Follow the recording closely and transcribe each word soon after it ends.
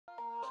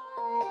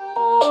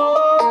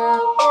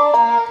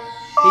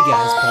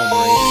guys,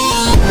 Palmerater.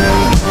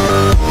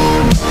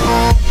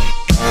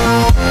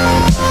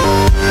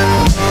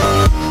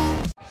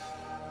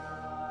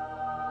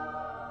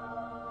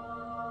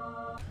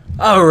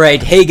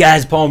 Alright, hey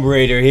guys,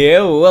 Palmerater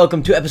here.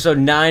 Welcome to episode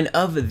 9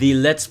 of the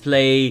Let's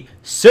Play,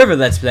 server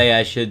Let's Play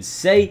I should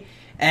say.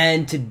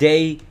 And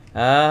today,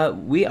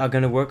 we are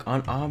going to work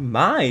on our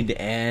mind.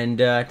 And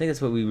I think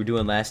that's what we were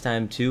doing last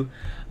time too.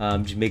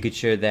 Just making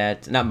sure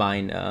that, not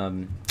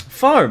mine,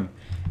 farm.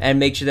 And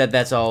make sure that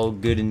that's all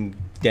good and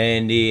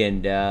dandy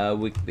and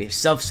we're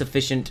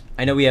self-sufficient.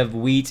 I know we have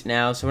wheat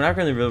now, so we're not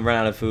going to really run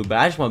out of food. But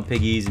I just want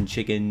piggies and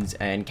chickens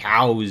and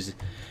cows.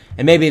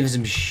 And maybe even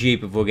some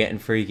sheep if we're getting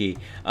freaky.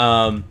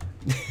 That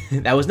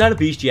was not a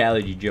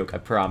bestiality joke, I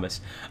promise.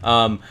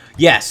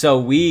 Yeah, so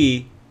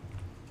we...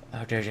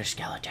 Oh, there's a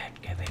skeleton.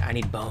 I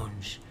need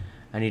bones.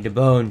 I need the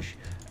bones.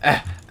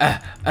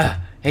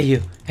 Hey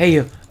you. Hey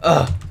you.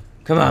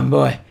 Come on,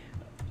 boy.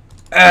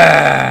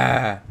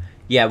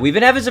 Yeah, we've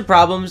been having some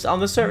problems on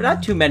the server.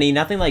 Not too many.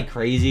 Nothing like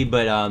crazy,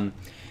 but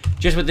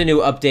just with the new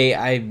update,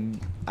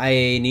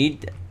 I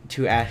need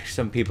to ask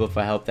some people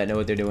for help that know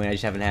what they're doing. I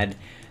just haven't had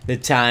the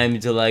time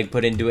to like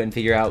put into it and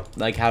figure out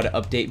like how to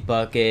update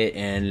Bucket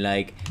and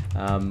like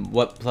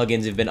what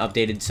plugins have been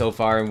updated so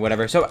far and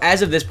whatever. So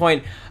as of this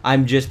point,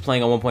 I'm just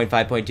playing on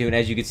 1.5.2, and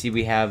as you can see,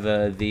 we have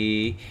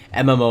the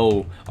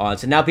MMO on.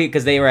 So now,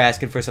 because they were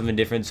asking for something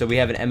different, so we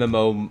have an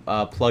MMO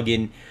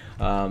plugin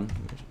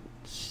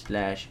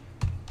slash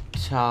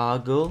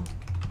toggle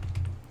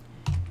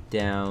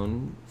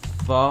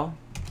downfall.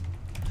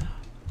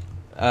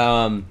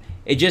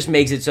 It just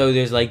makes it so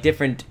there's like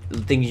different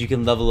things you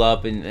can level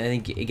up, and I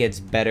think it gets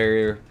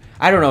better.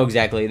 I don't know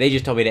exactly. They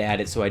just told me to add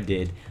it, so I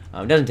did.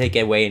 It doesn't take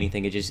away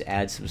anything. It just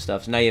adds some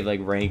stuff. So now you have like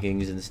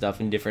rankings and stuff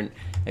and different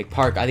like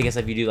I think it's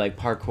like if you do like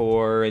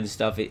parkour and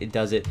stuff, it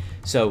does it.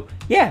 So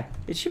yeah,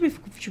 it should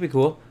be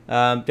cool.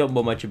 Don't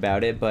know much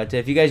about it, but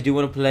if you guys do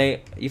want to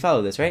play, you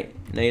follow this, right?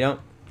 No, you don't.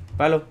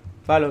 Follow.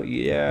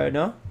 Yeah,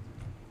 no.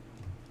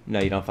 No,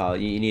 you don't follow.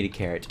 You need a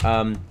carrot.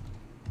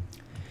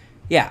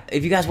 Yeah,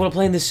 if you guys want to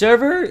play in the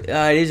server,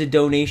 it is a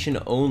donation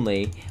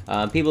only.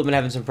 People have been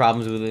having some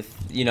problems with,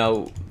 you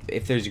know,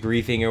 if there's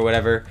griefing or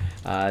whatever,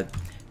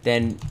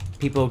 then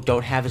people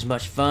don't have as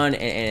much fun,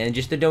 and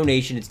just the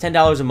donation, it's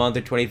 $10 a month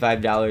or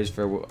 $25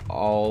 for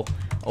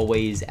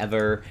always,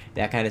 ever,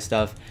 that kind of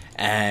stuff.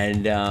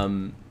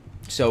 And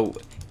so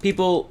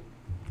people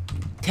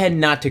tend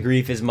not to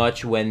grief as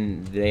much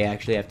when they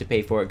actually have to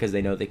pay for it, because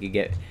they know they could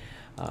get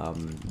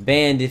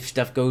banned if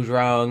stuff goes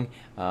wrong.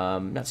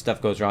 Not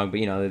stuff goes wrong, but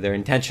you know, they're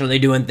intentionally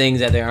doing things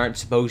that they aren't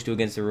supposed to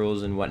against the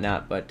rules and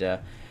whatnot. But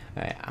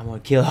alright, I'm gonna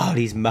kill all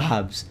these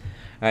mobs.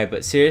 Alright,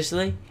 but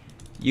seriously,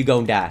 you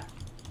gonna die.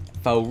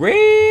 For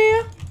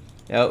real?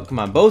 Oh, come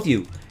on, both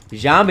you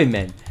zombie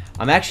men.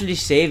 I'm actually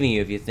saving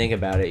you if you think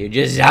about it. You're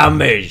just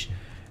zombies.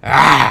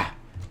 Ah!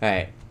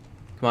 Alright.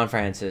 Come on,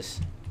 Francis.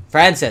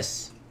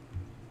 Francis!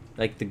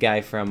 Like the guy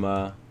from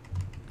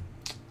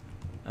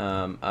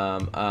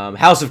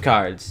House of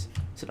Cards.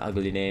 It's an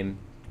ugly name.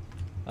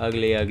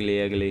 Ugly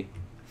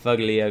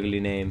fugly ugly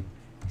name.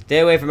 Stay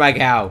away from my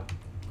cow.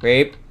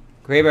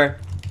 Creeper.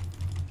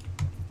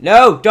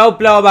 No, don't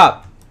blow him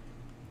up.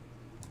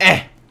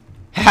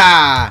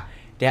 Ha!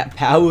 That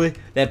power,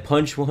 that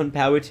punch 1,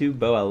 power 2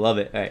 bow, I love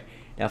it. Alright,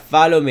 now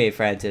follow me,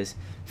 Francis.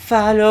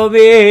 Follow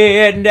me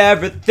and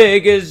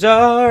everything is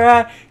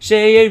alright.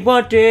 Saying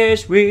what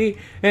is we,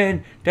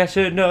 and that's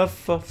enough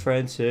for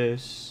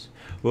Francis.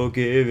 We'll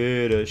give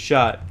it a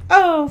shot.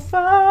 Oh,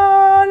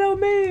 follow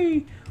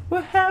me.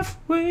 We're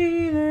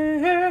halfway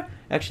there.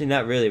 Actually,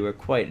 not really. We're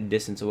quite a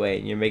distance away,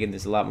 and you're making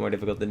this a lot more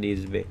difficult than it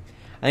needs to be.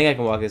 I think I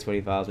can walk this when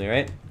he follows me,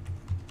 right?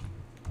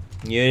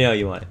 You know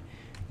you want it.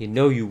 You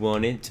know you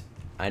want it.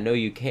 I know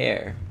you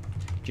care.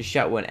 Just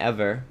shout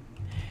whenever,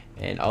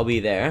 and I'll be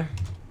there.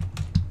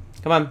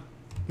 Come on.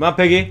 Come on,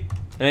 piggy.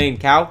 I mean,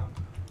 cow.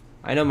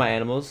 I know my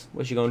animals.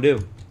 What you gonna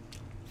do?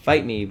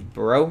 Fight me,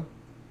 bro.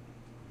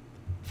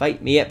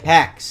 Fight me at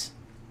PAX.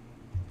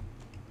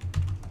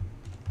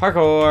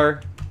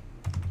 Parkour.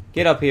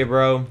 Get up here,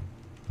 bro.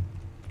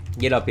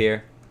 Get up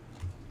here.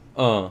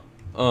 Down.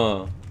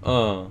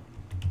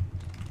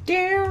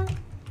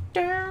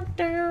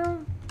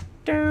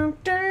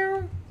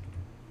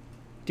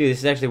 Dude, this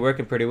is actually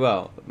working pretty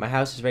well. My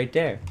house is right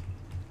there.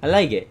 I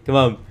like it. Come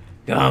on.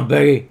 Come on,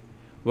 baby.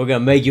 We're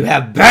gonna make you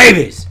have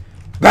babies.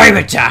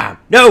 Baby time.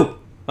 No!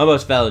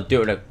 Almost fell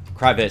into a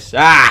crevice.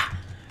 Ah!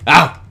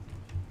 Ow!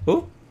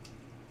 Who?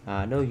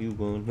 I know you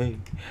want me.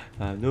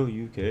 I know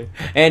you care.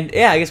 And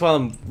yeah, I guess while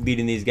I'm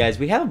leading these guys,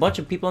 we have a bunch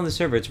of people on the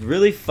server. It's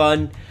really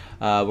fun.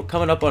 We're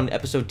coming up on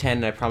episode 10,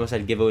 and I promised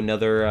I'd give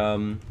another.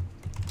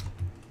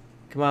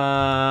 Come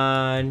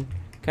on.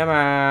 Come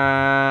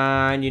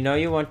on. You know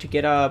you want to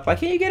get up. Why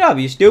can't you get up?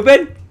 You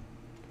stupid?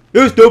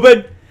 You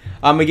stupid?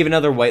 I'm gonna give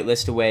another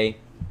whitelist away.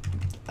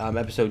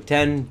 Episode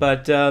 10,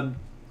 but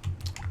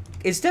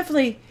it's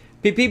definitely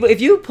people. If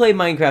you play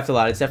Minecraft a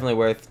lot, it's definitely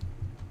worth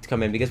to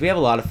come in because we have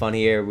a lot of fun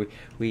here.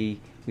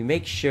 We we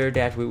make sure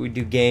that we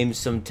do games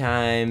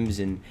sometimes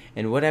and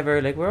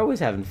whatever. Like, we're always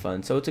having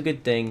fun, so it's a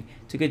good thing.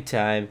 It's a good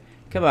time.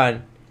 Come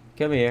on,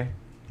 come here.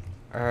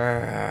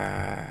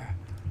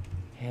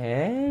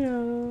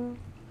 Hello.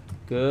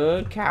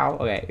 Good cow.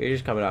 Okay, you're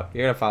just coming up.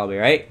 You're gonna follow me,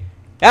 right?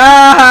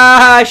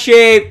 Ah,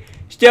 sheep!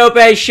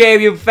 Stupid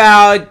sheep, you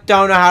foul!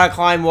 Don't know how to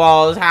climb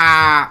walls.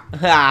 Ha! Ha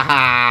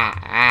ha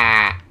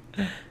ha!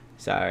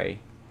 Sorry,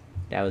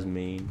 that was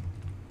mean.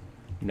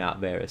 Not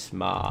very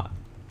smart.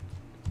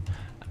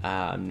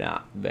 I'm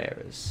not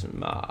very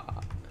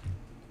smart.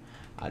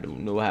 I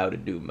don't know how to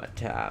do my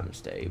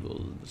times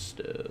tables and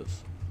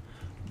stuff,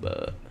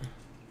 but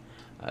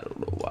I don't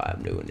know why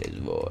I'm doing this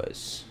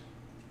voice.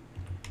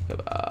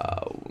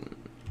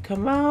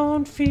 Come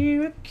on,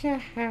 fear a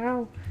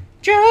cow.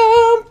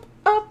 Jump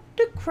up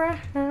the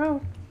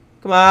crowd.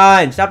 Come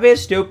on, stop being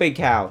stupid,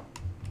 cow.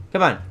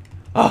 Come on.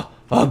 Oh,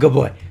 good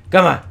boy.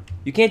 Come on.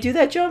 You can't do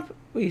that jump?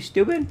 Are you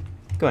stupid?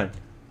 Come on.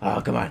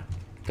 Oh, come on.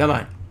 Come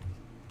on.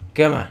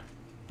 Come on.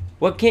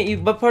 What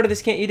part of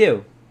this can't you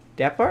do?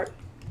 That part?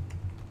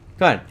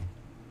 Come on.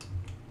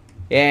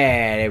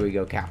 Yeah, there we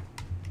go, cow.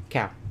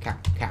 Cow, cow,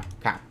 cow,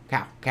 cow,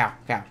 cow, cow,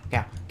 cow,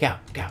 cow, cow,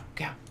 cow,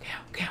 cow,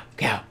 cow,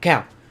 cow,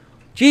 cow.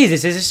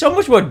 Jesus, this is so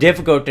much more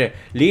difficult to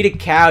lead a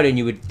cow than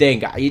you would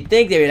think. You'd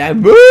think they'd be like,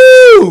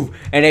 move!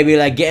 And they'd be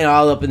like getting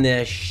all up in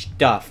their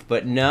stuff.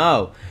 But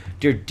no,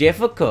 they're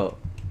difficult.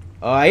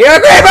 Oh, you're a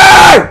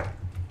creeper!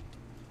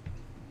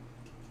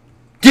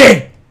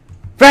 Gee!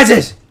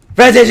 Francis!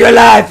 Francis, you're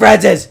alive,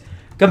 Francis!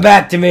 Come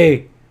back to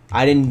me.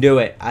 I didn't do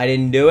it. I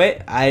didn't do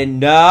it. I didn't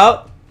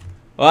know.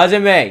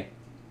 Wasn't me.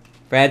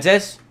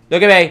 Francis,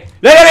 look at me.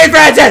 Look at me,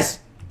 Francis!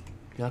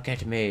 Look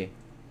at me.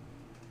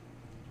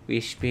 We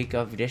speak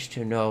of this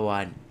to no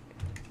one.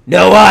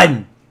 No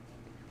one!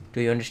 Do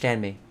you understand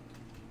me?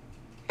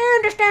 I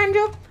understand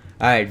you.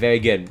 Alright, very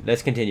good.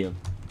 Let's continue.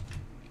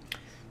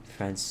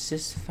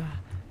 Francis,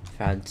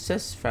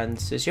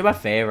 you're my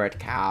favorite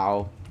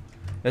cow.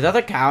 There's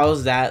other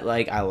cows that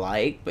I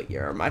like, but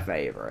you're my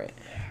favorite.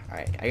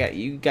 Alright,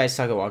 you guys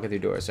suck at walking through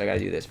doors, so I gotta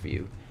do this for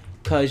you.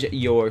 'Cause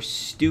you're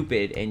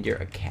stupid and you're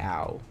a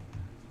cow.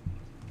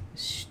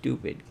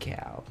 Stupid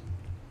cow.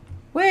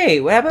 Wait,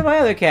 what happened to my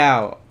other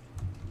cow?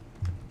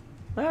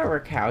 My other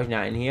cow's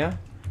not in here.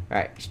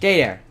 Alright, stay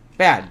there.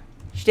 Bad.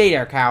 Stay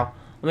there, cow.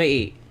 Let me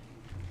eat.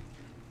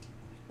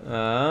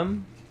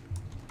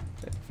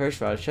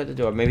 First of all, shut the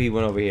door. Maybe he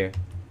went over here.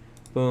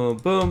 Boom,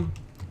 boom.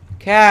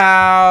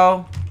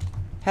 Cow!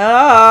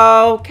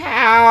 Hello,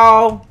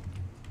 cow!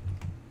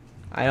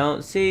 I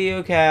don't see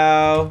you,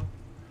 cow.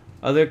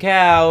 Other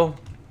cow.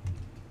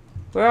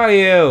 Where are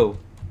you?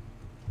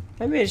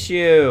 I miss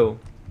you.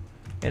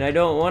 And I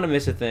don't want to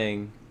miss a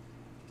thing.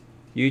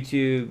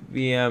 YouTube,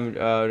 VM,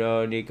 oh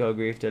no, Nico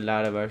griefed a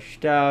lot of our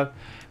stuff.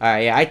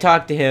 Alright, yeah, I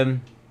talked to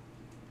him.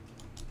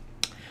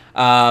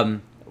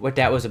 What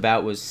that was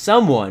about was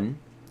someone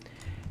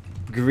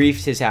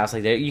griefed his house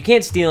like that. You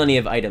can't steal any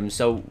of items,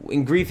 so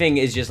in griefing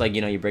is just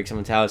you break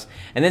someone's house.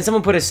 And then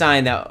someone put a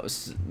sign that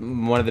was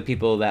one of the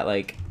people that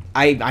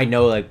I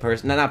know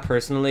not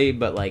personally,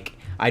 but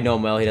I know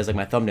him well. He does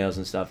my thumbnails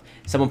and stuff.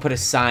 Someone put a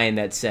sign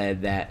that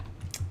said that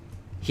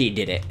he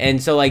did it. And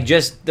so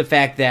just the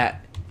fact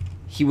that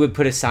he would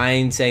put a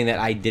sign saying that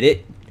I did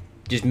it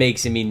just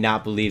makes me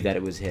not believe that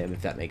it was him,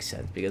 if that makes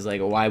sense. Because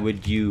why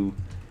would you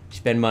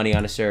spend money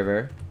on a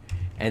server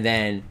and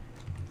then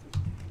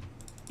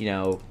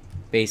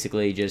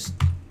basically just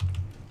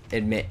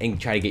admit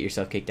and try to get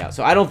yourself kicked out?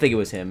 So I don't think it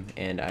was him,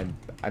 and I'm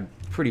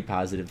pretty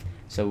positive.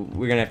 So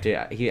we're gonna have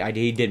to.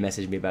 He did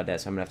message me about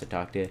that, so I'm gonna have to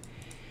talk to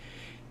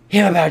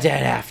him about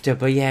that after.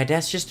 But yeah,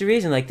 that's just the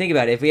reason. Think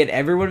about it. If we had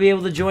everyone be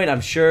able to join,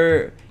 I'm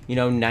sure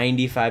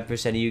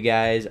 95% of you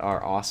guys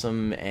are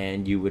awesome,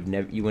 and you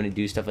wouldn't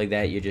do stuff like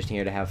that. You're just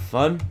here to have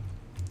fun.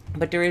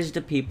 But there is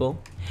the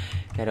people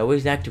that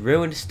always like to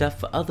ruin stuff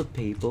for other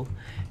people,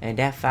 and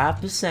that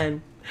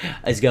 5%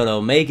 is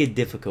gonna make it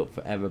difficult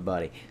for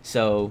everybody.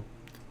 So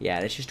yeah,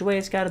 that's just the way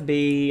it's gotta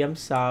be. I'm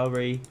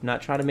sorry. I'm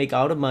not trying to make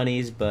all the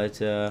monies, but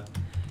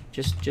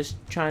just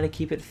trying to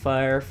keep it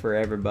fair for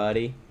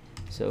everybody.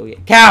 So yeah,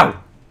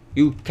 cow,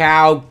 you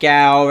cow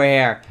over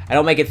here. I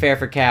don't make it fair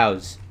for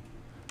cows.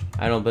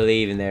 I don't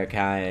believe in their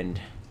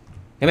kind.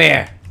 Come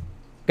here.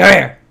 Come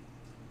here.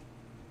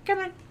 Come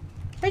on.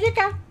 Where's your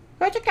cow?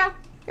 Where's your cow?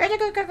 Where's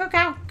your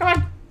cow? Come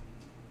on.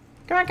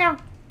 Come on, cow.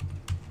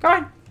 Come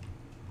on.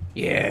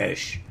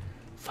 Yes.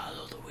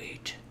 Follow the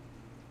wheat.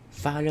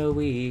 Follow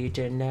wheat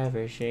and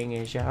everything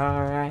is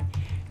alright.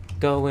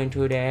 Go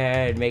into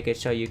there and make it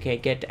so you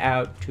can't get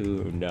out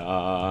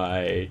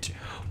tonight.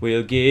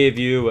 We'll give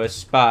you a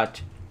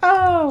spot.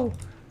 Oh!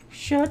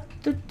 Shut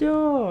the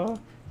door.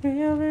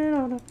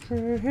 On a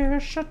prayer.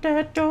 Shut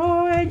that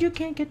door and you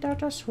can't get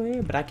out, I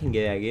swear. But I can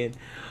get back in.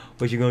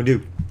 What you gonna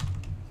do?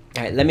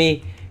 Alright, let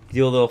me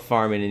do a little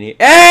farming in here.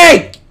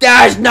 Hey!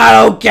 That's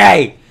not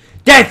okay!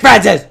 Dang,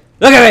 Francis!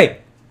 Look at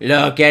me!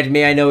 Look at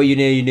me. I know what you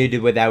knew. You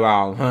did with that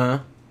wrong, huh?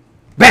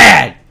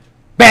 Bad!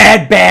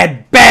 Bad,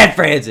 bad, bad,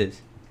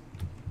 Francis!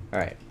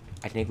 Alright.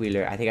 I think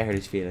I hurt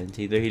his feelings.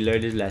 He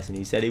learned his lesson.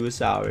 He said he was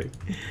sorry.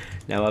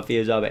 Now my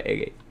fear's all back.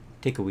 Okay,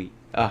 take a week.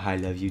 Oh, I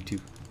love you too.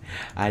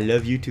 I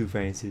love you too,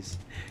 Francis.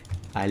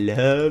 I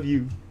love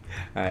you.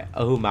 Alright,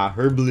 oh my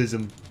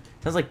herbalism.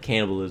 Sounds like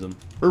cannibalism.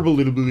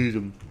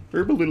 Herbalism.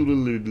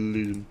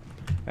 Herbalism.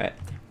 Alright,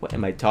 what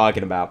am I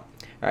talking about?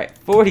 Alright,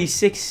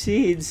 46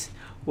 seeds.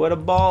 What a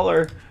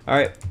baller.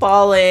 Alright,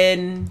 ball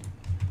in.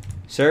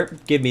 Sir,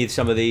 give me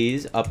some of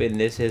these up in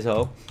this his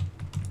hole.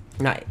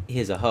 Not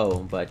his a hoe,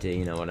 but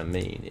you know what I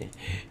mean.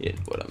 It's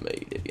what I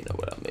mean, if you know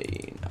what I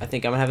mean. I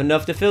think I'm gonna have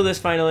enough to fill this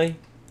finally.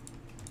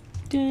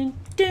 Dun,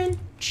 dun,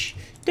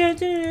 dun,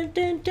 dun,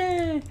 dun,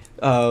 dun.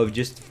 Oh,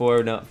 just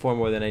four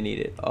more than I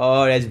needed.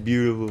 Oh, that's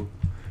beautiful.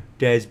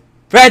 That's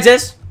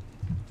Francis!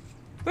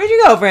 Where'd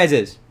you go,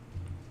 Francis?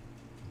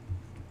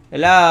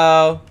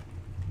 Hello?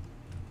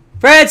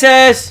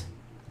 Francis!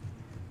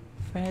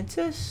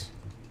 Francis?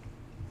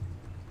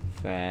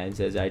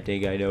 Francis, I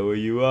think I know where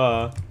you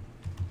are.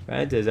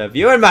 Francis, if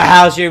you're in my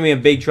house, you're gonna be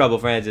in big trouble,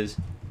 Francis.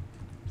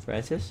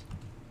 Francis?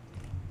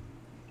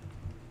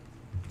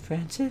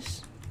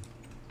 Francis?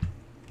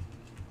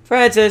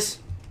 Francis?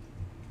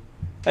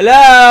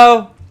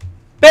 Hello?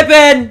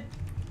 Pippin!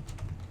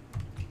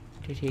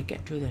 Did he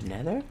get to the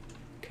nether?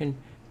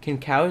 Can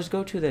cows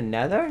go to the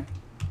nether?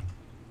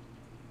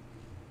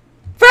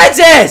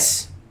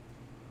 Francis!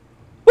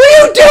 What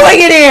are you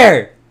doing in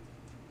here?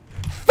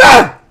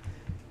 Ah!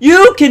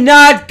 You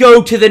cannot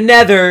go to the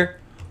nether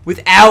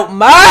without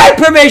my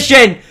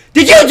permission!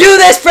 Did you do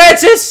this,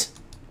 Francis?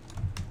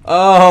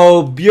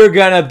 Oh, you're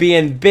gonna be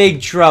in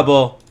big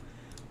trouble.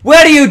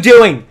 What are you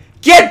doing?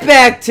 Get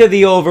back to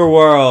the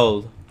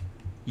overworld.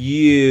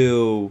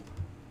 You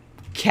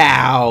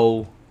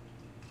cow.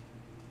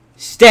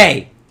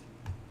 Stay.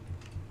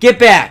 Get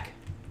back.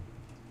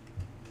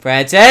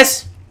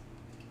 Francis?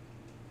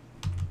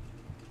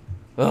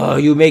 Oh,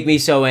 you make me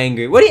so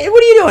angry. What are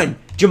you doing?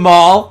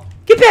 Jamal?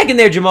 Get back in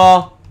there,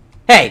 Jamal.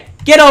 Hey,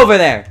 get over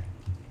there.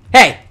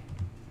 Hey,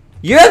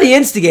 you're the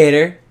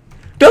instigator.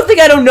 Don't think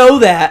I don't know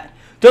that.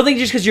 Don't think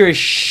just because you're a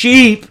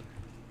sheep,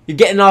 you're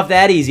getting off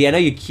that easy. I know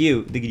you're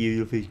cute. Look at you,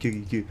 your face,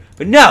 cute.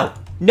 But no,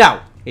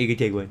 no. Hey, you can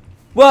take one.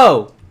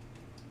 Whoa.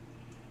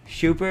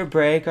 Super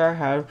breaker,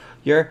 how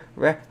you're,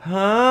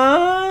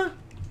 huh?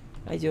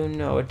 I don't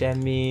know what that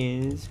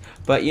means.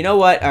 But you know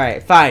what?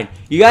 Alright, fine.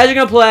 You guys are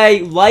gonna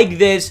play like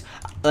this,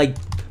 like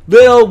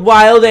little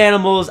wild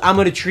animals. I'm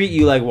gonna treat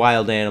you like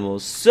wild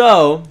animals.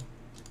 So,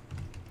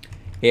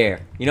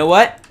 here. You know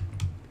what?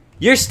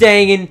 You're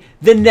staying in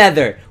the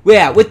nether.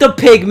 Yeah, with the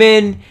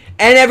pigmen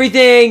and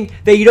everything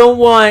that you don't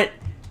want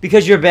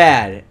because you're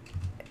bad.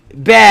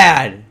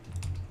 Bad.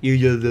 You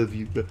love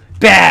you.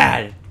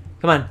 Bad.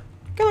 Come on.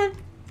 Come on.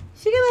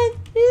 Come on.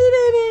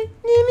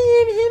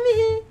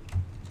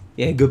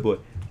 Yeah, good boy.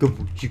 Good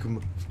boy.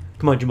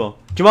 Come on, Jamal.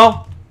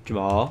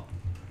 Jamal.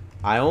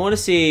 I don't want to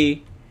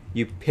see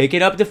you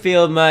picking up the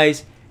field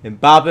mice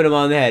and bopping them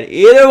on the head.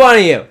 Either one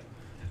of you.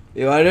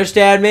 You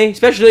understand me?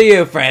 Especially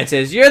you,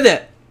 Francis. You're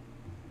the...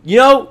 You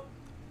know,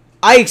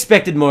 I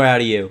expected more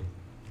out of you.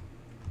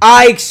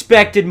 I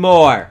expected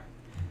more.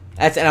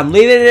 And I'm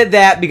leaving it at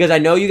that because I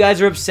know you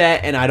guys are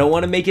upset and I don't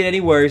want to make it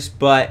any worse,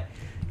 but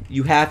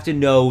you have to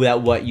know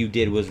that what you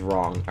did was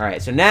wrong.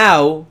 Alright, so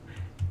now,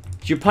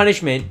 it's your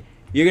punishment.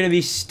 You're going to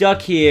be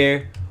stuck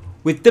here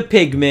with the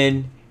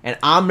pigmen, and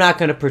I'm not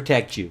going to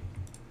protect you.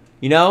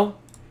 You know?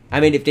 I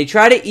mean, if they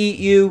try to eat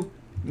you,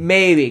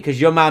 maybe, because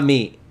you're my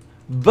meat.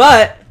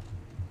 But,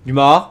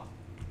 Jamal,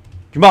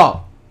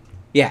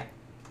 yeah.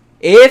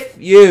 If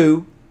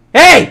you...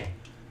 Hey!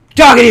 I'm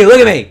talking to you, look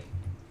at me!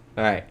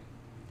 Alright.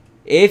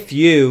 If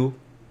you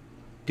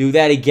do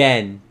that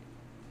again,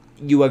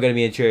 you are going to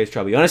be in serious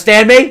trouble. You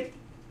understand me?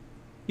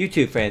 You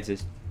too,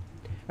 Francis.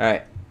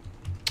 Alright.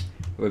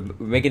 We're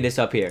making this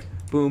up here.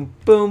 Boom,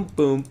 boom,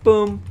 boom,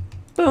 boom.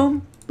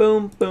 Boom,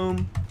 boom,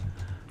 boom.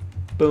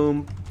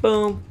 Boom,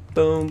 boom,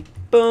 boom,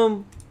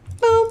 boom.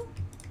 Boom,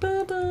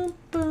 boom, boom,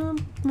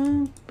 boom,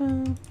 boom,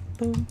 boom,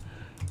 boom.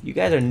 You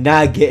guys are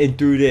not getting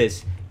through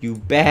this. You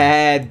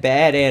bad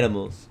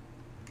animals.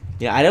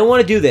 Yeah, I don't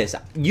want to do this.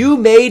 You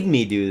made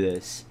me do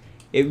this.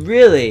 It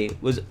really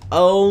was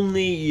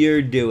only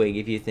your doing,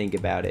 if you think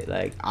about it.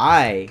 Like,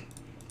 I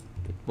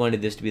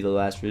wanted this to be the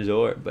last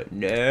resort, but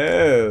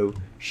no.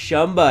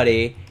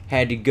 Somebody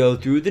had to go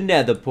through the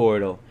nether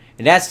portal.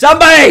 And that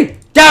somebody!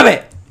 Stop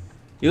it!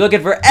 You're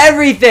looking for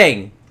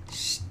everything!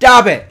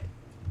 Stop it!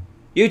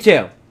 You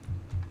too.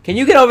 Can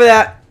you get over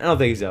that? I don't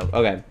think so.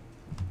 Okay.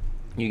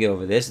 You get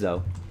over this,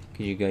 though.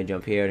 Because you're going to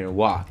jump here and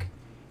walk.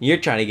 You're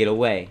trying to get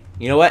away.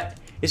 You know what?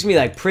 This is going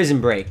to be like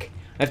Prison Break.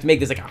 I have to make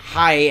this like a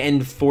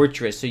high-end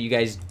fortress so you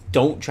guys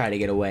don't try to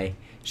get away.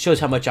 Shows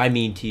how much I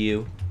mean to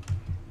you.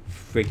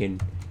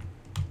 Freaking...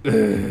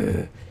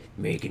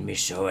 making me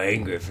so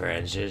angry,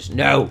 Francis.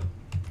 No!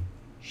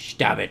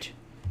 Stop it.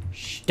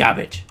 Stop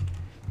it.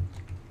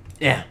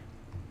 Yeah.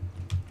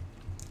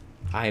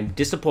 I am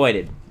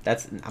disappointed. I'm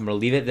going to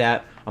leave it at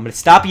that. I'm going to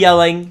stop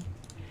yelling.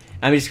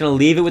 I'm just going to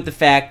leave it with the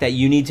fact that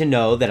you need to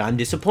know that I'm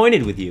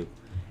disappointed with you.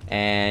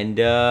 And,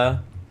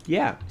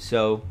 yeah.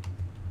 So,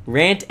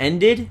 rant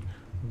ended.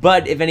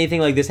 But if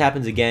anything like this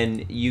happens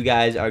again, you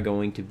guys are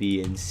going to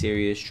be in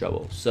serious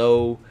trouble.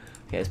 So,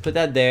 okay, let's put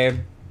that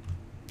there.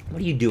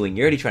 What are you doing?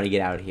 You're already trying to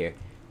get out of here.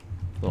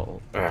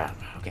 Oh,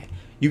 okay.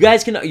 You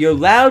guys can, you're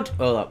allowed,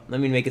 hold up, let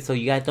me make it so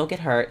you guys don't get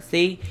hurt.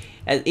 See,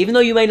 even though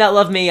you may not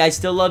love me, I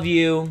still love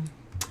you.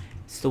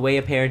 It's the way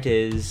a parent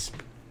is.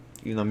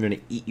 Even though I'm gonna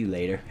eat you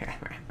later.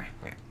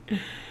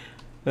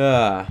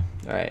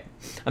 Alright.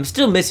 I'm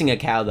still missing a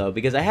cow though,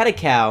 because I had a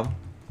cow.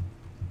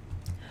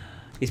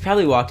 He's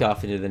probably walked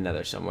off into the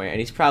nether somewhere, and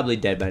he's probably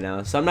dead by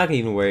now. So I'm not gonna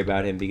even worry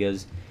about him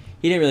because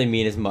he didn't really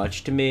mean as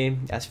much to me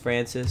as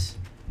Francis.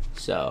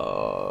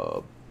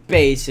 So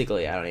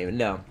basically, I don't even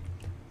know.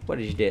 What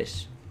is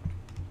this?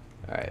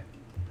 Alright.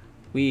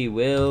 We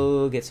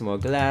will get some more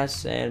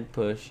glass and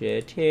push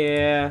it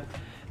here.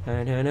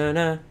 Na, na, na,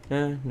 na,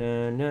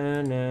 na,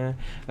 na, na.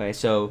 Okay,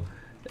 so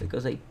it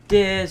goes like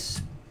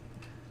this.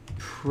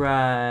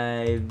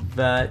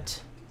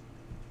 Private.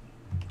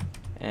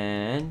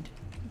 And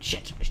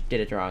shit, I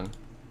did it wrong.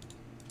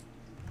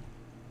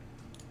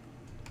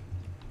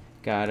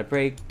 Gotta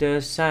break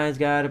the signs,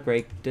 gotta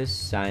break the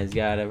signs,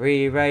 gotta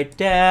rewrite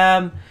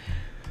them.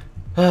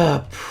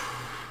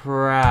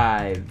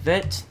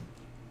 Private.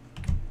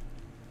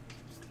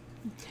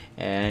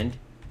 And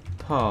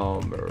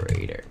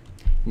Palmerater.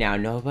 Now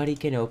nobody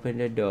can open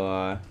the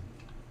door.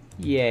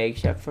 Yay,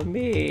 except for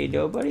me.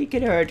 Nobody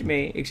can hurt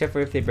me. Except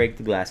for if they break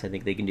the glass, I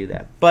think they can do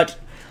that. But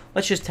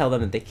let's just tell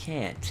them that they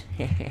can't.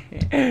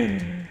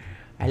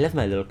 I love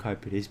my little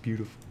carpet, it's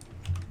beautiful.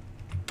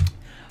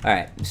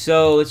 Alright,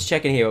 so let's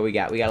check in here what we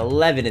got. We got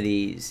 11 of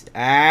these.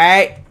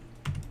 Alright.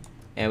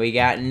 And we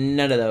got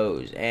none of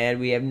those. And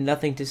we have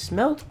nothing to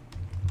smelt.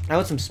 I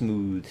want some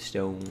smooth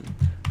stone.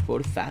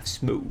 45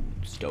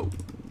 smooth stone.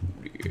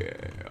 Yeah.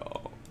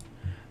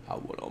 I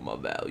want all my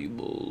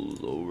valuables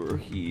over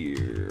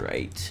here,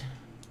 right?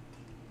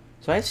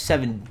 So I have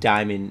 7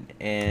 diamond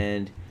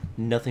and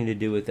nothing to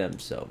do with them,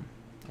 so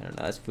I don't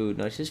know. That's food.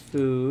 No, it's just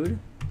food.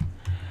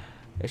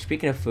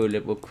 Speaking of food,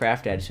 we'll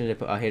craft that as soon as I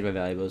put. Oh, here's my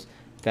valuables.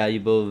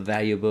 Valuable,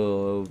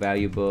 valuable,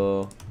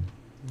 valuable,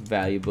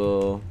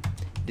 valuable.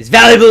 It's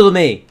valuable to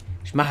me.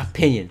 It's my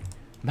opinion.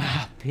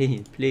 My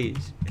opinion,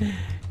 please.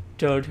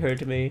 Don't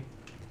hurt me.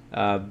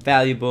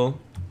 Valuable.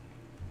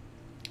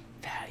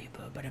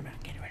 Valuable, but I'm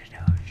not getting rid of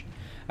those.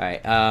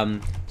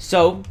 Alright,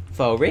 so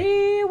for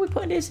real, we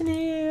put this in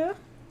here.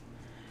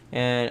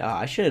 And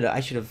I should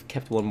have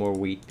kept one more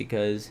wheat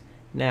because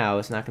now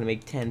it's not gonna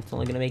make 10. It's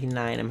only gonna make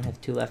 9. I'm gonna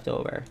have 2 left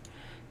over.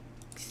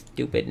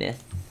 Stupidness.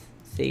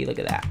 See, look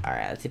at that.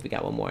 Alright, let's see if we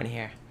got one more in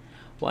here.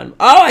 One.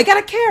 Oh, I got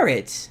a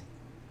carrot!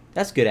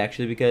 That's good,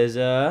 actually, because,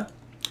 that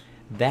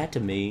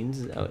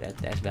means... Oh,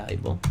 that's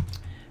valuable.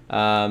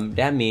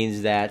 That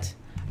means that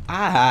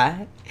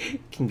I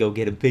can go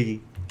get a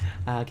piggy.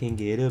 I can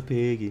get a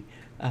piggy.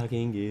 I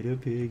can get a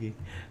piggy.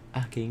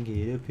 I can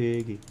get a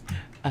piggy.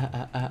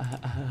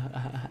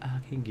 I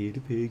can get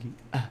a piggy.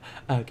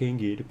 I can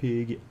get a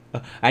piggy.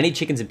 I need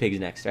chickens and pigs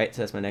next, right?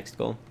 So that's my next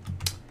goal.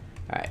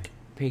 Alright.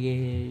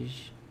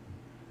 Piggish.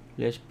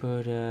 Let's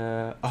put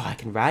oh, I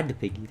can ride the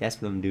piggy.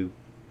 That's what I'm gonna do.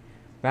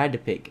 Ride the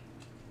pig.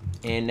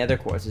 And nether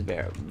quartz is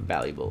very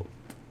valuable.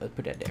 Let's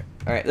put that there.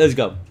 Alright, let's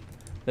go.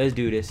 Let's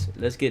do this.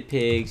 Let's get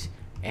pigs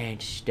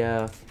and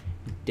stuff.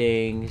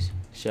 Things.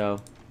 So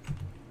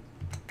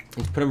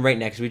let's put them right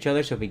next to each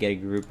other so if we get a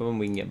group of them,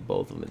 we can get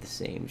both of them at the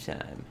same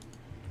time.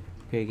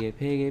 Piggy,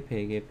 piggy,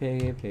 piggy,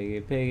 piggy,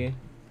 piggy, piggy.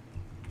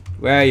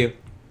 Where are you?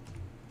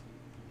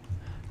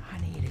 I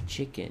need a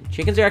chicken.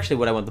 Chickens are actually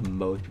what I want the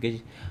most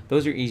because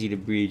those are easy to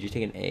breed. Just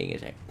take an egg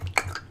and like...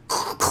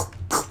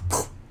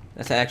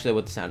 That's actually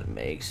what the sound it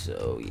makes.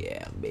 So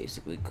yeah,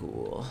 basically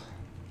cool.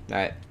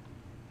 Alright.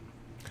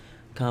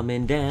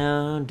 Coming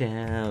down,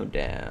 down,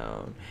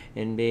 down.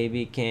 And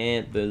baby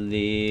can't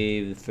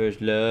believe the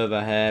first love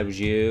I had was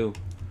you.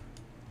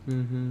 I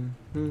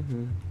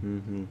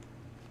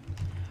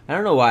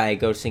don't know why I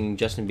go singing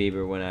Justin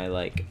Bieber when I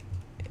like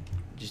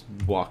just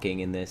walking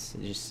in this.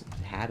 It's just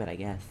a habit, I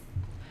guess.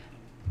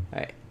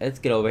 Alright, let's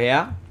get over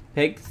here.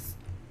 Pigs.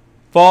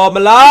 Form a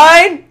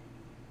line!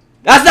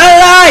 That's not a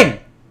line!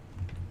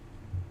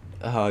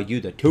 Oh, you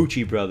the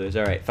Tucci brothers.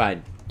 Alright,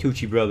 fine.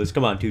 Tucci brothers.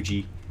 Come on,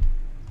 Tucci.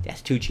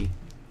 That's Tucci.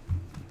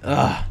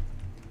 Ugh.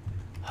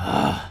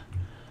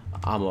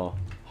 I'm a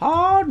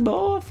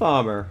hardball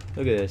farmer.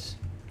 Look at this.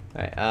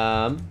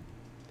 Alright,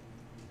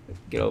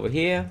 get over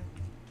here.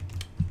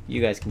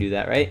 You guys can do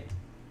that, right?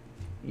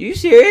 You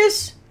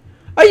serious?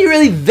 Are you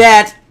really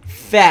that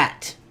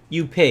fat,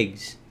 you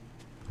pigs?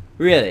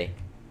 Really?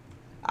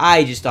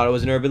 I just thought it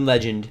was an urban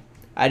legend.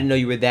 I didn't know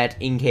you were that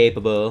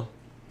incapable.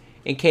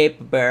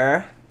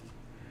 Incapable.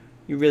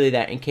 You're really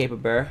that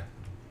incapable.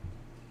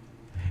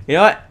 You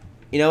know what?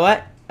 You know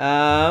what?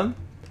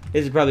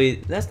 This is probably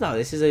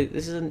this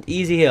is an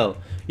easy hill.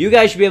 You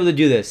guys should be able to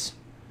do this.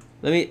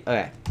 Let me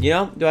okay. You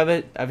know, do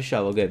I have a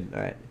shovel? Good.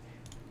 Alright.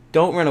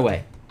 Don't run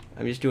away.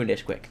 I'm just doing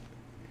this quick.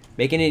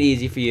 Making it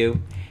easy for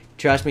you.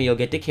 Trust me, you'll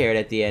get the carrot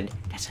at the end.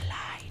 That's a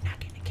lie. You're not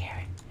getting the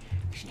carrot.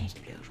 She needs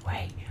to lose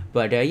weight.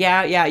 But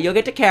yeah, you'll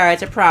get the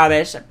carrots. I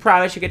promise. I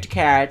promise you'll get the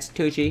carrots,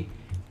 Tucci.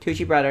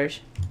 Tucci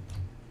brothers.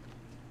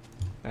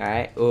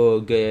 Alright. Oh,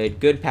 good.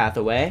 Good path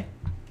away.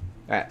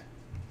 Alright.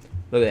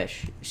 Look at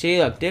this.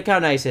 See, look how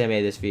nice I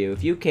made this for you.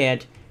 If you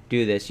can't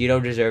do this, you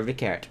don't deserve a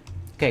carrot.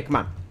 Okay, come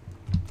on.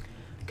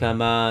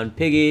 Come on,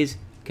 piggies.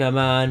 Come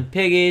on,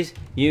 piggies.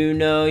 You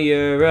know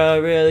you're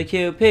a really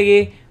cute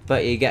piggy,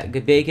 but you got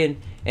good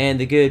bacon, and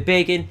the good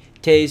bacon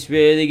tastes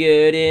really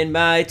good in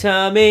my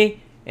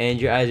tummy.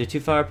 And your eyes are too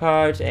far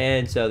apart,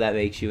 and so that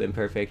makes you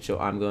imperfect, so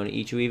I'm going to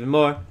eat you even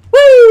more.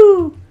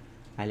 Woo!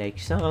 I like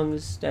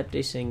songs that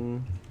they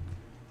sing.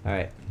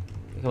 Alright.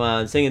 Come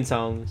on, singing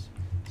songs.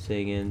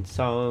 Singing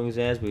songs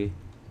as we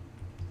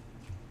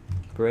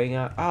bring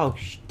out... Oh,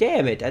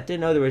 damn it. I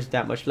didn't know there was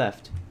that much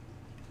left.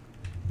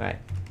 Alright.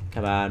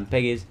 Come on,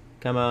 piggies.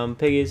 Come on,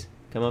 piggies.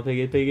 Come on,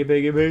 piggy, piggy,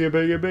 piggy, piggy,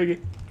 piggy,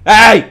 piggy.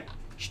 Hey!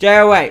 Stay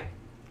away.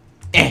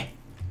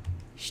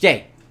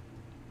 Stay.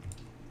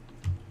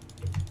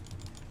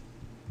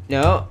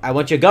 No, I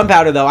want your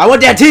gunpowder, though. I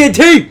want that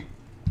TNT!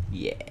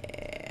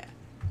 Yeah.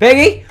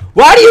 Piggy,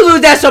 why do you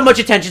lose that so much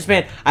attention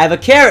span? I have a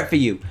carrot for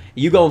you.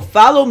 You gonna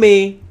follow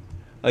me,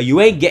 or you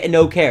ain't getting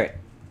no carrot.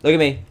 Look at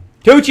me.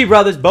 Tucci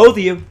brothers, both of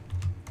you.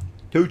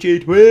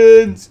 Tucci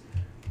twins.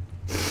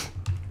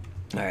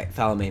 Alright,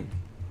 follow me.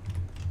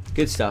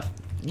 Good stuff.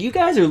 You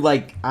guys are,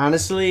 like,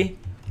 honestly,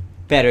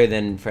 better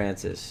than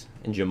Francis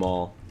and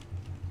Jamal.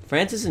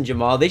 Francis and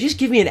Jamal, they just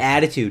give me an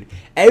attitude.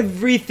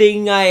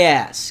 Everything I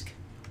ask.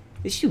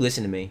 At least you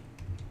listen to me.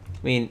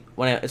 I mean,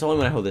 it's only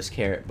when I hold this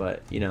carrot,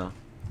 but, you know,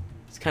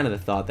 it's kind of the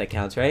thought that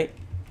counts, right?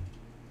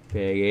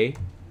 Piggy.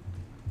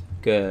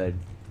 Good.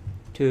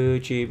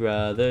 Tucci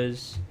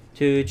brothers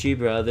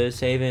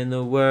saving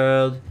the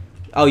world.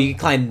 Oh, you can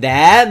climb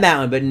that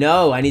mountain, but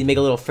no, I need to make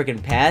a little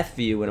freaking path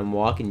for you when I'm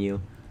walking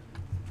you.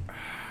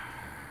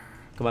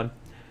 Come on.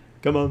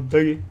 Come on,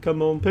 piggy.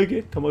 Come on,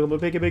 piggy. Come on,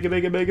 piggy, piggy,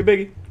 piggy, piggy,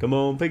 piggy. Come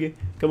on, piggy.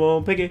 Come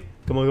on, piggy.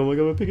 Come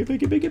on, piggy,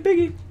 piggy, piggy,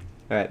 piggy.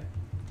 Alright.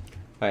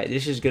 Alright,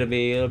 this is gonna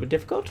be a little bit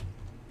difficult,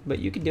 but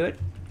you can do it.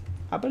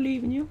 I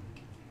believe in you.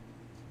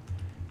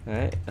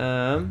 Alright,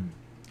 can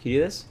you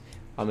do this?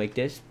 I'll make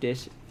this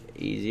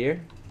easier.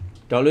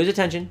 Don't lose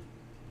attention.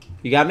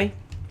 You got me?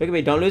 Look at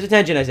me. Don't lose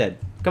attention, I said.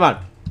 Come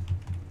on.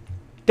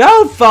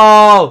 Don't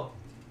fall!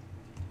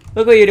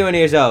 Look what you're doing to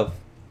yourself.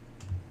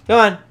 Come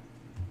on.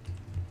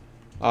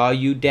 Are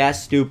you that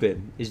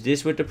stupid? Is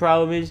this what the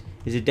problem is?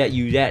 Is it that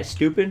you that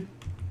stupid?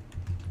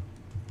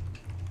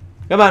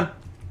 Come on.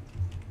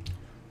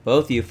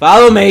 Both of you,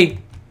 follow me!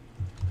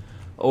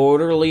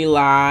 Orderly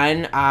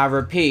line, I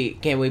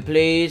repeat. Can we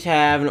please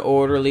have an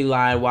orderly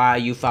line? Why are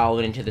you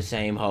falling into the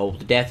same hole?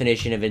 The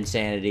definition of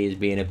insanity is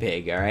being a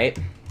pig, alright?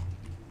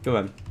 Come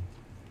on.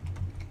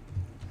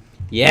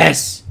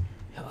 Yes!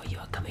 Oh, you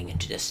are coming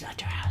into the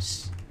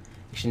slaughterhouse.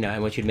 Actually, no, I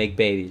want you to make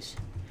babies.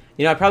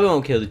 You know, I probably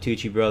won't kill the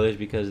Tucci brothers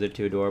because they're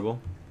too adorable.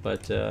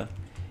 But, if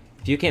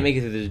you can't make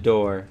it through this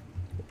door...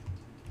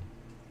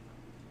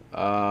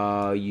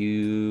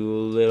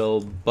 you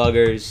little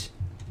buggers.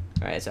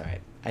 Alright, it's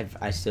alright.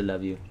 I still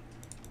love you.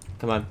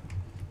 Come on.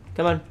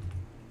 Come on.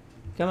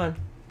 Come on.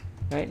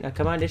 Alright, now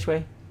come on this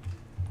way.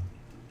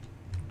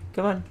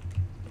 Come on.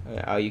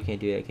 Oh, you can't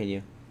do that, can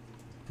you?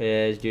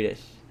 Let's do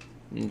this.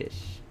 And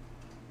this.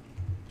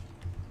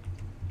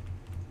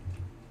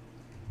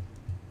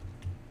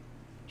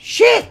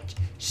 Shit!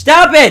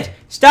 Stop it!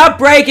 Stop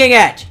breaking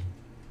it!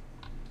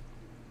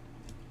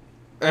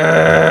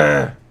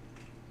 Urgh.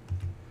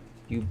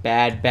 You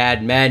bad,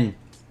 bad men.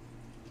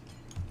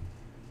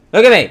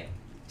 Look at me.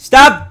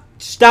 Stop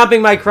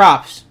stomping my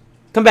crops.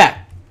 Come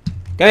back.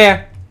 Come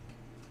here.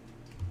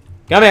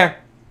 Come here.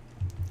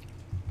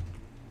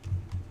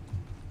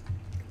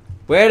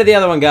 Where did the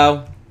other one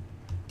go?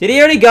 Did he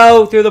already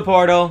go through the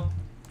portal?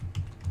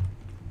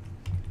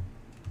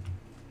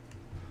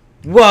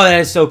 Whoa, that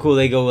is so cool.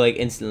 They go, like,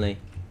 instantly.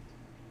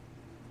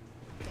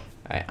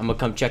 Alright, I'm gonna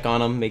come check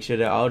on them. Make sure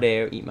they're all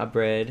there. Eat my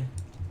bread.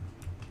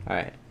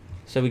 Alright.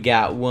 So we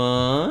got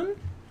one.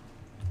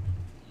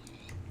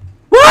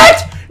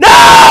 What?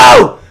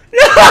 No!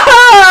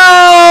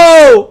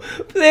 No!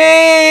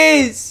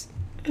 Please!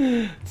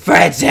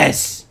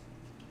 Francis!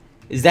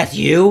 Is that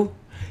you?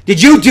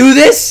 Did you do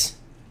this?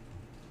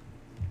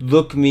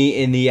 Look me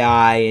in the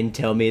eye and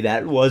tell me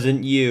that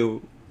wasn't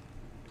you.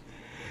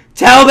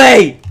 Tell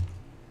me!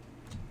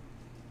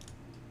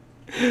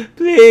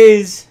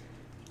 Please.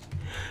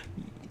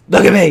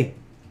 Look at me.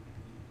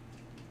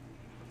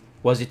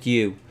 Was it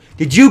you?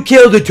 Did you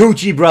kill the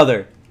Tucci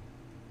brother?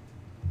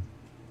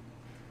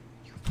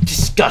 You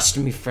disgust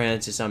me,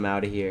 Francis. I'm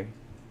out of here.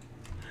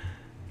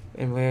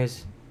 And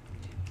where's...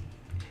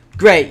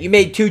 Great, you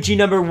made Tucci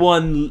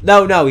 #1.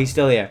 No, he's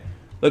still here.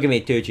 Look at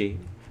me, Tucci.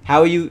 How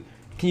are you...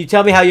 Can you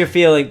tell me how you're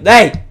feeling?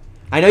 Hey!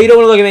 I know you don't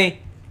want to look at me.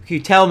 Can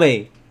you tell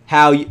me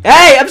how you...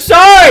 Hey, I'm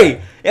sorry!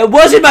 It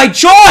wasn't my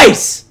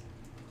choice!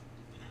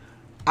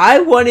 I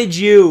wanted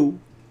you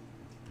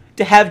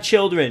to have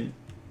children.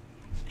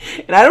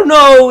 And I don't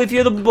know if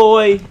you're the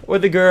boy or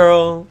the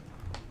girl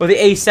or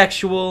the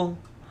asexual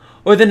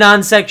or the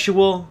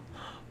non-sexual,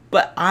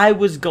 but I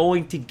was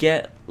going to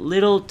get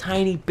little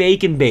tiny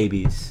bacon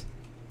babies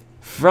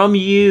from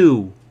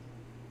you.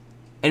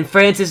 and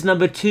Francis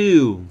number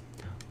 2.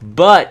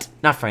 But,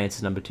 not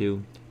Francis number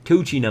 2,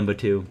 Tucci number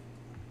 2.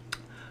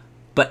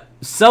 But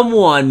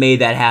someone made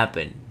that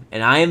happen,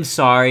 and I am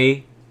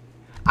sorry.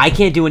 I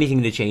can't do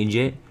anything to change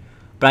it,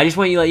 but I just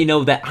want to let you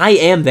know that I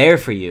am there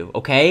for you,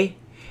 okay?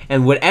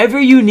 And whatever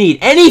you need,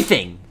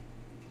 anything,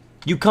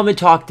 you come and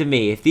talk to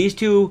me. If these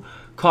two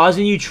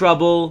causing you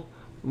trouble,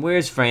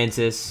 where's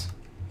Francis?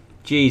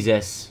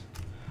 Jesus.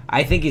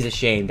 I think he's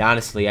ashamed,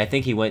 honestly. I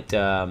think he went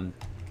through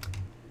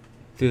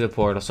the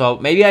portal. So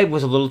maybe I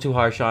was a little too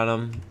harsh on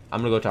him. I'm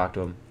going to go talk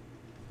to him.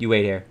 You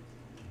wait here.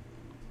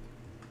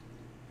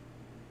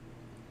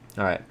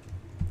 Alright.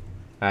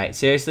 Alright,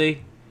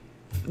 seriously?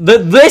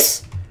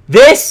 This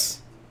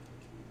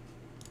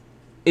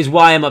is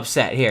why I'm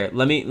upset. Here,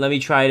 let me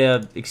try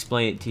to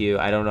explain it to you.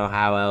 I don't know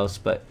how else,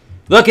 but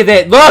look at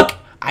it. Look!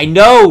 I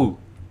know!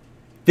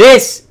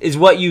 This is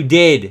what you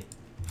did.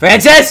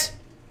 Francis!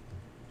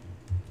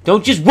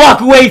 Don't just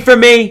walk away from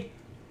me!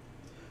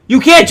 You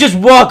can't just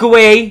walk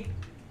away!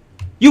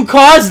 You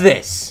caused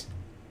this!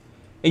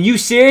 And you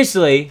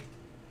seriously,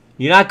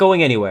 you're not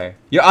going anywhere.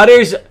 Your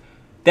utters,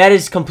 that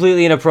is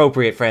completely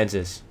inappropriate,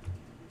 Francis.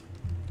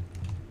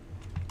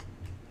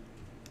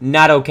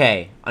 Not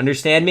okay.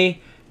 Understand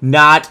me?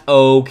 Not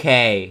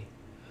okay.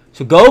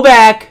 So go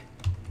back.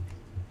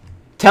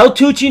 Tell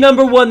Tucci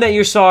number 1 that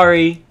you're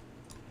sorry.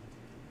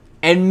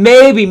 And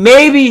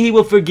maybe he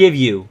will forgive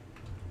you.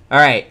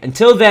 Alright,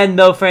 until then,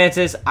 though,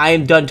 Francis, I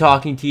am done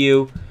talking to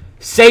you.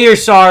 Say you're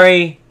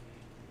sorry.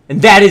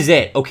 And that is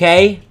it,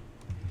 okay?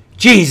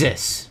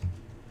 Jesus.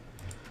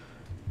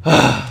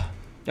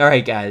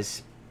 Alright,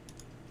 guys.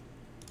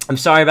 I'm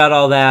sorry about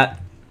all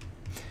that.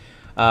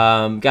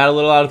 Got a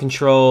little out of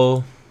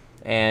control.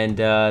 And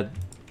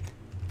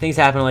things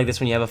happen like this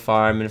when you have a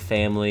farm and a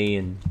family.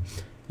 And,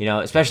 you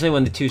know, especially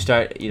when the two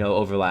start, you know,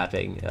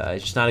 overlapping.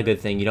 It's just not a good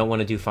thing. You don't want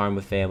to do farm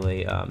with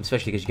family.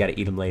 Especially because you got to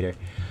eat them later.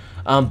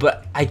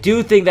 But I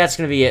do think that's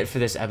going to be it for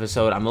this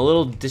episode. I'm a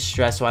little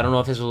distressed, so I don't know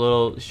if this was a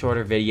little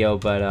shorter video,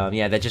 but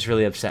yeah, that just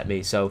really upset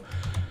me. So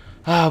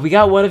we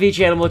got one of each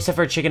animal except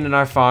for a chicken in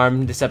our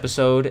farm this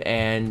episode,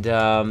 and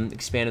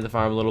expanded the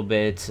farm a little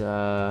bit.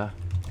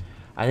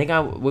 I think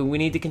we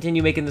need to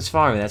continue making this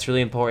farm, and that's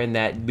really important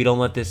that we don't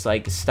let this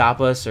like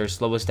stop us or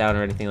slow us down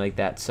or anything like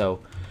that.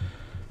 So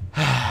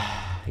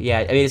yeah,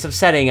 I mean, it's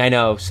upsetting, I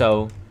know.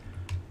 So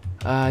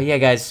yeah,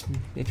 guys,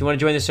 if you want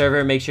to join the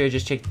server, make sure to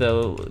just check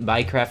the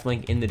Minecraft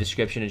link in the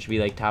description. It should be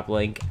like top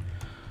link.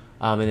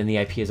 And then the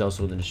IP is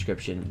also in the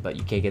description, but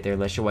you can't get there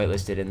unless you're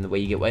whitelisted, and the way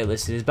you get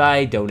whitelisted is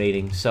by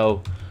donating.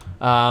 So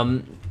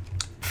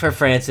for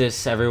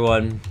Francis,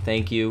 everyone,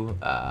 thank you.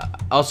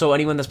 Also,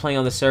 anyone that's playing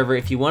on the server,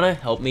 if you want to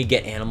help me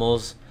get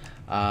animals,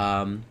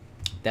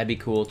 that'd be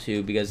cool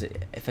too, because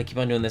if I keep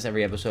on doing this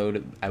every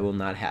episode, I will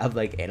not have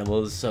like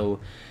animals. So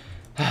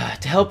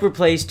to help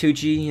replace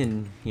Tucci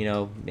and, you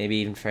know, maybe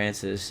even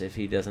Francis if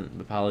he doesn't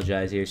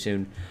apologize here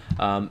soon,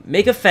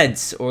 make a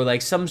fence or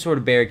like some sort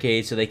of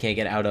barricade so they can't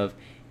get out of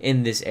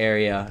in this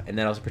area, and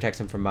that also protects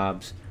them from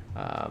mobs.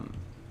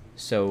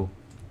 So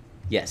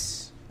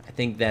yes, I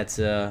think that's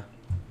it,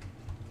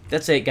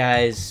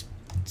 guys.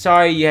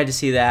 Sorry you had to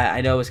see that.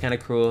 I know it was kind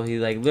of cruel. He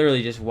like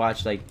literally just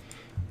watched, like,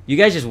 you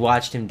guys just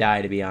watched him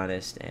die, to be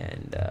honest,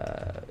 and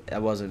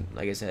that wasn't,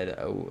 like I said,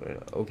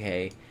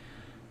 okay.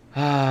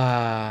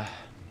 Alright,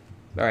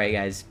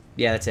 guys.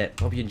 Yeah, that's it.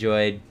 Hope you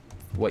enjoyed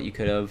what you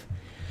could have.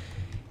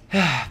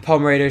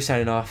 Palmerater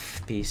signing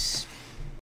off. Peace.